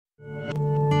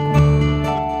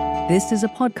This is a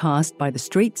podcast by The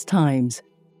Straits Times.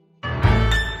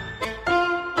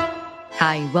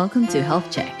 Hi, welcome to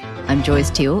Health Check. I'm Joyce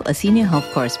Teo, a senior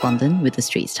health correspondent with The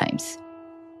Straits Times.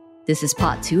 This is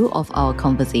part 2 of our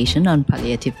conversation on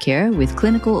palliative care with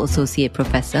Clinical Associate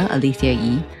Professor Alethea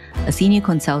Yee, a senior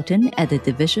consultant at the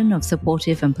Division of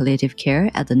Supportive and Palliative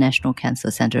Care at the National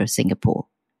Cancer Centre of Singapore.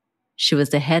 She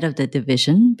was the head of the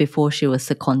division before she was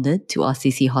seconded to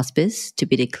RCC Hospice to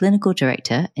be the clinical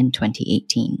director in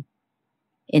 2018.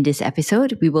 In this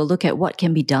episode, we will look at what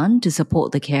can be done to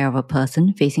support the care of a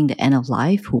person facing the end of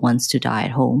life who wants to die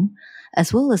at home,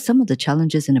 as well as some of the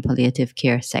challenges in the palliative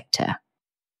care sector.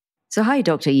 So hi,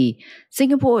 Dr. Yee.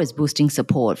 Singapore is boosting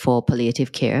support for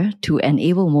palliative care to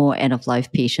enable more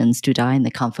end-of-life patients to die in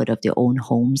the comfort of their own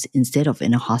homes instead of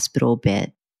in a hospital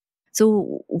bed.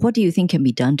 So what do you think can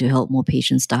be done to help more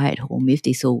patients die at home if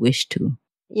they so wish to?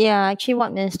 Yeah, actually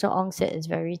what Minister Ong said is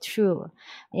very true.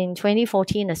 In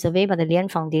 2014, a survey by the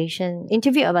Lian Foundation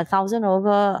interviewed about 1,000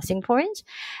 over Singaporeans,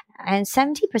 and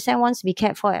 70% wants to be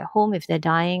cared for at home if they're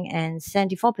dying, and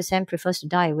 74% prefers to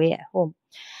die away at home.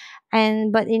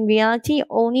 But in reality,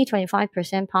 only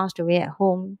 25% passed away at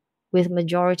home, with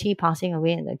majority passing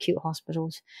away in the acute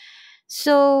hospitals.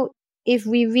 So if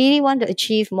we really want to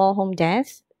achieve more home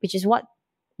deaths, which is what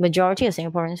majority of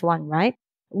Singaporeans want, right?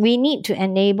 We need to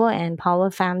enable and empower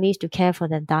families to care for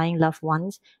their dying loved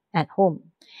ones at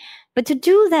home. But to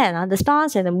do that, the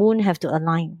stars and the moon have to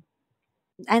align.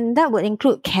 And that would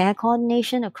include care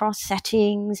coordination across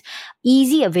settings,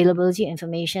 easy availability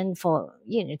information for,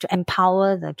 to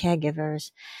empower the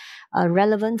caregivers,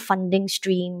 relevant funding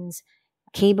streams,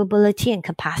 capability and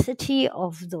capacity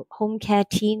of the home care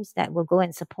teams that will go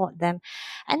and support them.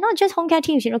 And not just home care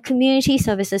teams, community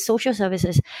services, social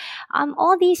services.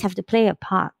 All these have to play a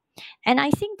part. And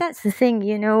I think that's the thing,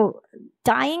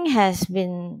 dying has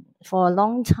been for a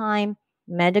long time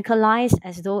medicalized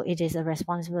as though it is a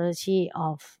responsibility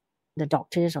of the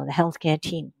doctors or the healthcare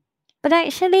team. But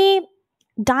actually,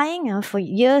 dying for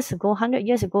years ago, 100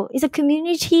 years ago, is a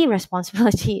community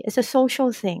responsibility. It's a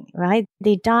social thing, right?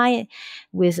 They die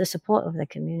with the support of the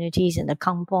communities in the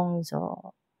kampongs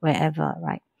or wherever,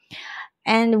 right?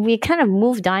 And we kind of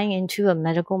move dying into a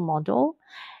medical model.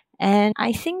 And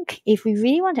I think if we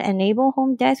really want to enable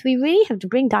home death, we really have to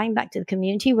bring dying back to the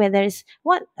community, where there's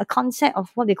a concept of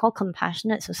what they call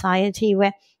compassionate society,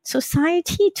 where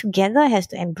society together has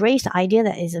to embrace the idea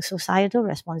that it's a societal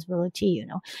responsibility,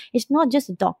 It's not just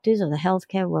the doctors or the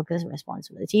healthcare workers'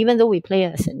 responsibility, even though we play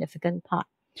a significant part.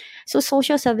 So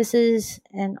social services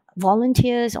and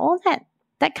volunteers, all that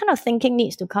kind of thinking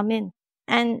needs to come in.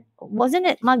 And wasn't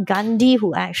it Mahatma Gandhi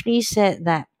who actually said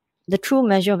that the true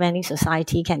measure of any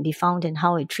society can be found in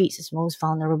how it treats its most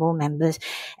vulnerable members?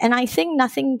 And I think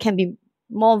nothing can be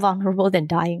more vulnerable than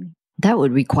dying. That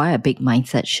would require a big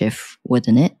mindset shift,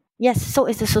 wouldn't it? Yes, so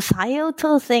it's a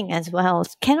societal thing as well.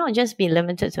 It cannot just be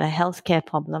limited to a healthcare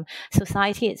problem.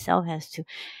 Society itself has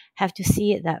to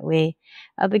see it that way.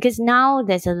 Because now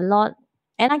there's a lot,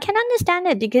 and I can understand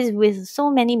it because with so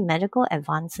many medical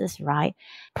advances, right?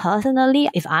 Personally,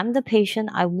 if I'm the patient,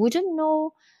 I wouldn't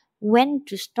know when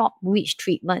to stop which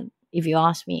treatment, if you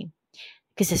ask me,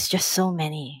 because there's just so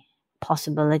many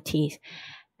possibilities.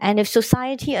 And if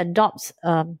society adopts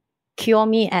cure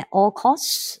me at all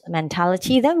costs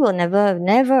mentality, then we'll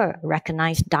never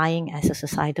recognize dying as a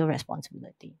societal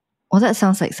responsibility. Well, that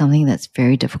sounds like something that's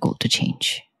very difficult to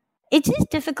change. It is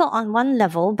difficult on one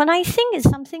level, but I think it's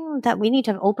something that we need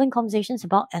to have open conversations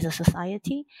about as a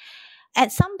society.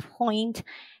 At some point,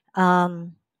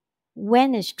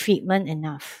 when is treatment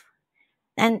enough?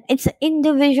 And it's an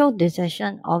individual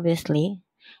decision, obviously.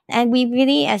 And we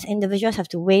really, as individuals, have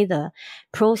to weigh the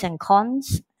pros and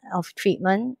cons of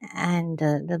treatment and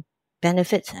the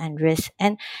benefits and risks.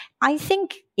 And I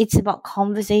think it's about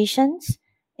conversations.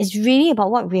 It's really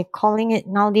about what we're calling it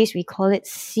nowadays. We call it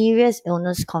serious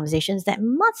illness conversations that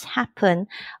must happen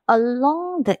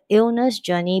along the illness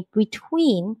journey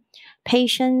between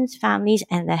patients, families,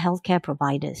 and their healthcare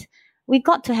providers. We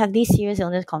got to have these serious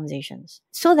illness conversations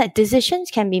so that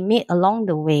decisions can be made along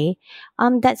the way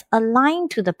that's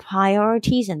aligned to the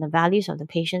priorities and the values of the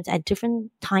patients at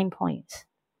different time points.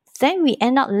 Then we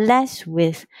end up less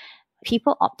with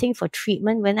people opting for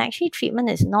treatment when actually treatment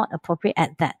is not appropriate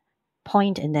at that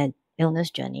point in their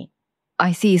illness journey.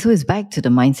 I see. So it's back to the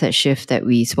mindset shift that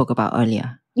we spoke about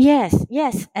earlier. Yes.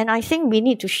 And I think we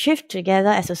need to shift together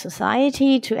as a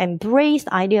society to embrace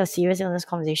the idea of serious illness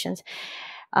conversations.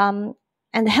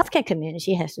 And the healthcare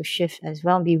community has to shift as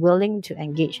well and be willing to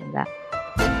engage in that.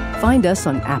 Find us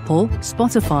on Apple,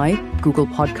 Spotify, Google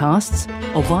Podcasts,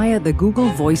 or via the Google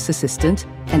Voice Assistant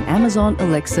and Amazon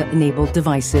Alexa-enabled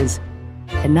devices.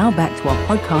 And now back to our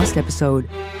podcast episode.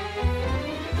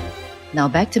 Now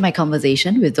back to my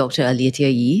conversation with Dr. Aletheia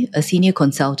Yee, a senior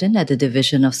consultant at the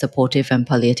Division of Supportive and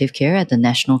Palliative Care at the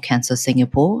National Cancer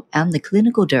Singapore and the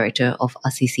clinical director of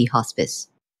RCC Hospice.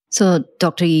 So,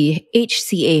 Dr. Yee,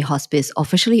 HCA Hospice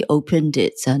officially opened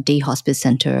its day hospice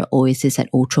centre Oasis at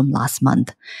Outram last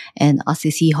month, and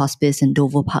RCC Hospice and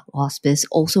Dover Park Hospice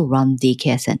also run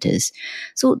daycare centres.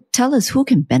 So, tell us who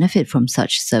can benefit from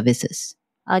such services.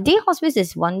 Day hospice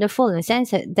is wonderful in the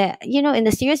sense that, in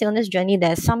the serious illness journey,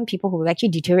 there are some people who actually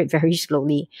deteriorate very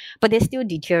slowly, but they're still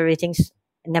deteriorating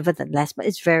nevertheless, but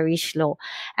it's very slow.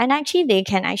 And actually, they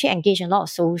can actually engage in a lot of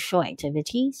social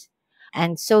activities.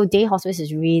 And so day hospice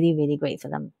is really, really great for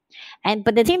them. But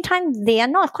at the same time, they are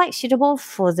not quite suitable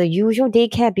for the usual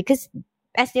daycare because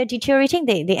as they're deteriorating,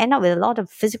 they end up with a lot of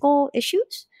physical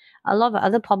issues, a lot of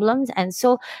other problems. And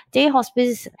so day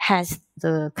hospice has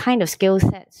the kind of skill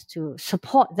sets to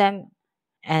support them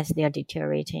as they are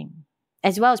deteriorating,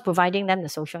 as well as providing them the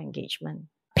social engagement.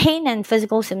 Pain and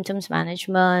physical symptoms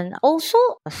management. Also,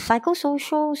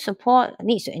 psychosocial support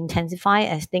needs to intensify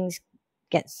as things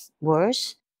get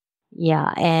worse.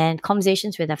 Yeah, and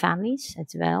conversations with the families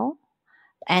as well.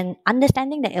 And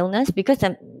understanding the illness, because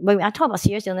when I talk about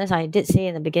serious illness, I did say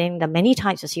in the beginning there are many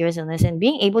types of serious illness, and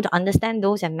being able to understand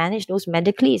those and manage those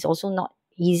medically is also not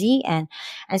easy. And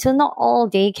so not all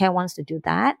daycare wants to do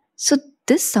that. So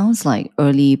this sounds like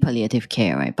early palliative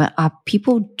care, right? But are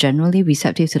people generally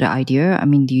receptive to the idea? I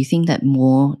mean, do you think that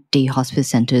more day hospice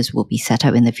centres will be set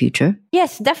up in the future?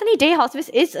 Yes, definitely day hospice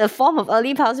is a form of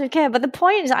early palliative care. But the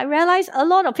point is, I realize a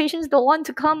lot of patients don't want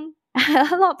to come.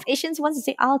 A lot of patients want to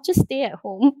say, I'll just stay at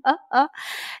home.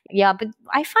 Yeah, but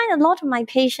I find a lot of my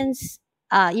patients,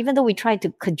 even though we try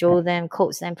to cajole them,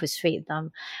 coax them, persuade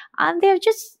them, they're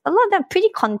just, a lot of them pretty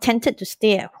contented to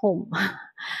stay at home.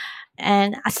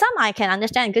 And some I can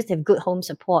understand because they have good home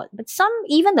support. But some,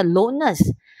 even the loners,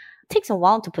 takes a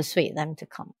while to persuade them to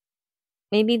come.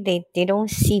 Maybe they don't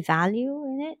see value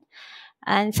in it.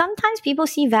 And sometimes people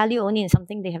see value only in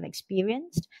something they have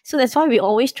experienced. So that's why we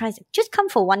always try to just come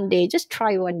for one day, just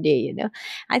try one day,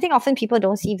 I think often people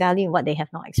don't see value in what they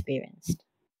have not experienced.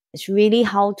 It's really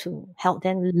how to help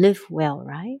them live well,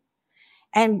 right?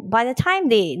 And by the time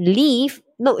they leave,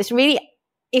 look, it's really,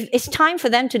 if it's time for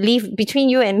them to leave between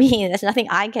you and me, there's nothing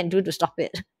I can do to stop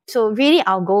it. So really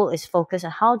our goal is focused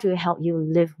on how to help you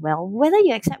live well. Whether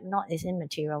you accept or not is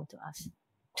immaterial to us.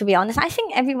 To be honest, I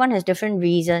think everyone has different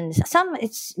reasons. Some,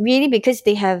 it's really because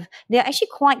they're actually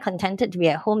quite contented to be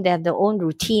at home. They have their own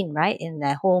routine, right, in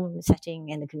their home setting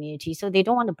in the community. So they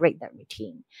don't want to break that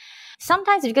routine.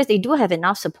 Sometimes it's because they do have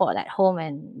enough support at home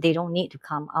and they don't need to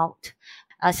come out.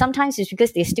 Sometimes it's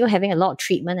because they're still having a lot of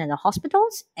treatment in the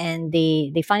hospitals and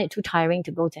they find it too tiring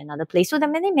to go to another place. So there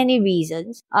are many, many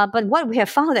reasons. But what we have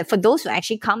found that for those who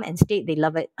actually come and stay, they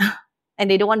love it.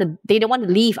 And they don't want to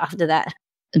leave after that.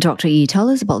 Dr. Yee, tell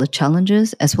us about the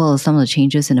challenges as well as some of the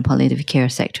changes in the palliative care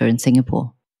sector in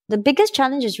Singapore. The biggest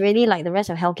challenge is really like the rest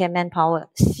of healthcare, manpower,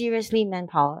 seriously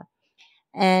manpower,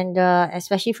 and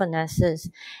especially for nurses.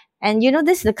 And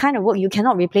this is the kind of work you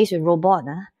cannot replace with robot.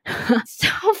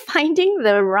 So finding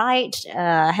the right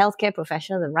healthcare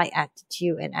professional, the right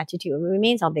attitude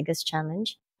remains our biggest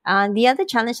challenge. The other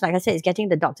challenge, like I said, is getting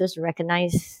the doctors to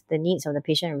recognize the needs of the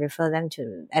patient and refer them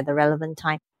to at the relevant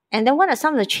time. And then what are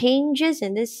some of the changes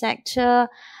in this sector?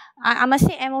 I must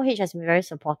say MOH has been very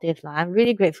supportive. I'm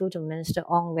really grateful to Minister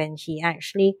Ong when he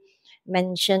actually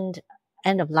mentioned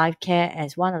end-of-life care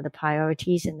as one of the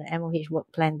priorities in the MOH work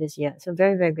plan this year. So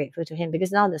very, very grateful to him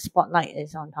because now the spotlight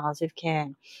is on palliative care.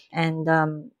 And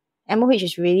MOH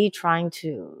is really trying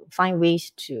to find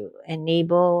ways to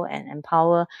enable and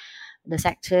empower the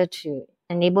sector to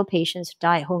enable patients to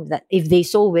die at home that if they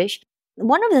so wish.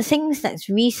 One of the things that's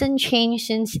recent change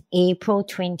since April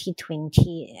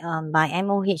 2020 by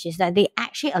MOH is that they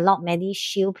actually allowed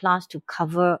MediShield Plus to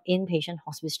cover inpatient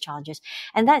hospice charges.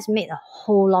 And that's made a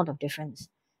whole lot of difference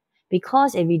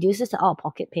because it reduces the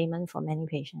out-of-pocket payment for many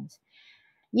patients.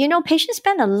 Patients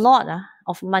spend a lot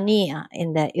of money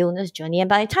in their illness journey. And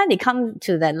by the time they come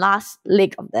to the last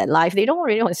leg of their life, they don't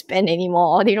really want to spend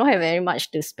anymore or they don't have very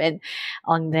much to spend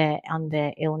on their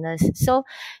illness. So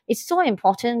it's so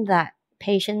important that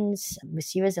patients with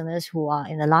serious illness who are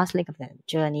in the last leg of their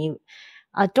journey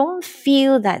don't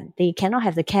feel that they cannot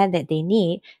have the care that they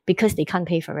need because they can't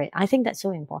pay for it. I think that's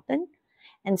so important.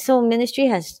 And so ministry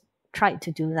has tried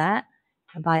to do that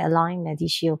by allowing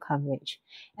MediShield coverage.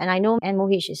 And I know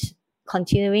MOH is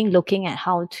continuing looking at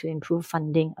how to improve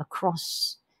funding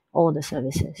across all the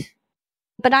services.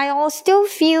 But I still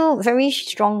feel very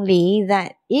strongly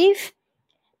that if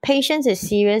patients with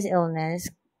serious illness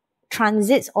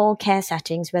transits all care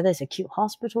settings, whether it's acute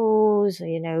hospitals,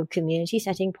 community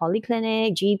setting,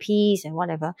 polyclinic, GPs, and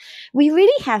whatever. We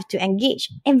really have to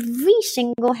engage every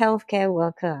single healthcare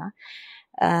worker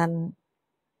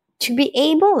to be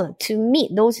able to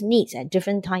meet those needs at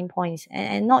different time points,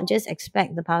 and not just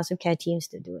expect the palliative care teams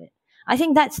to do it. I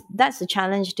think that's the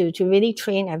challenge to really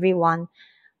train everyone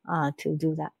to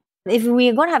do that. If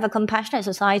we're going to have a compassionate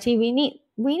society, we need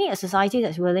a society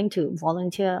that's willing to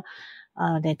volunteer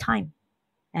their time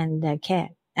and their care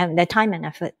and their time and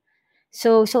effort.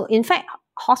 So in fact,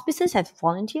 hospices have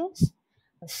volunteers.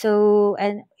 So,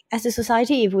 and as a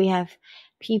society, if we have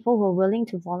people who are willing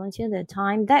to volunteer their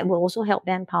time, that will also help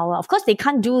manpower. Of course, they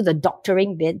can't do the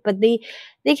doctoring bit, but they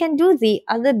can do the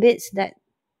other bits that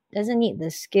doesn't need the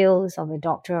skills of a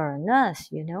doctor or a nurse,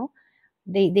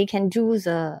 They can do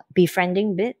the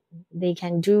befriending bit. They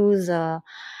can do there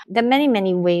are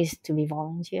many ways to be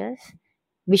volunteers,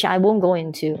 which I won't go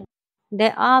into.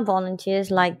 There are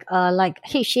volunteers like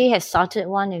HCA has started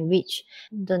one in which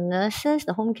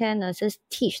the home care nurses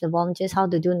teach the volunteers how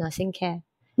to do nursing care.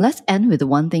 Let's end with the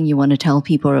one thing you want to tell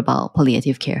people about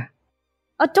palliative care.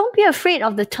 Don't be afraid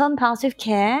of the term palliative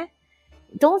care.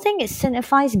 Don't think it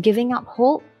signifies giving up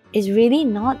hope. It's really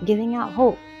not giving up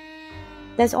hope.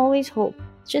 There's always hope.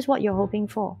 It's just what you're hoping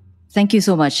for. Thank you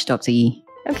so much, Dr. Yee.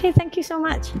 Okay, thank you so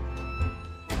much.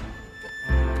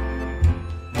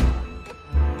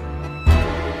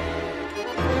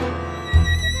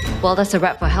 Well, that's a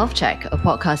wrap for Health Check, a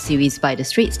podcast series by The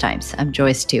Straits Times. I'm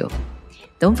Joyce Teo.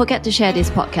 Don't forget to share this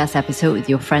podcast episode with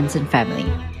your friends and family.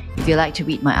 If you'd like to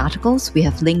read my articles, we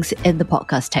have links in the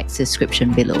podcast text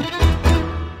description below.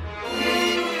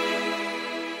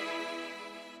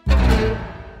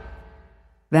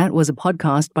 That was a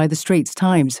podcast by The Straits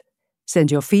Times.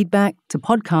 Send your feedback to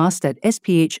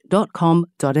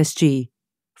podcast@sph.com.sg.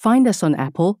 Find us on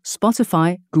Apple,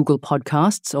 Spotify, Google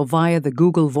Podcasts, or via the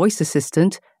Google Voice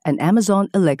Assistant and Amazon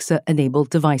Alexa-enabled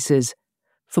devices.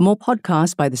 For more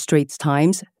podcasts by The Straits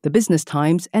Times, The Business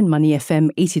Times, and Money FM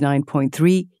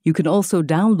 89.3, you can also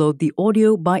download the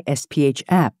Audio by SPH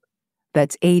app.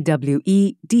 That's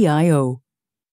AWEDIO.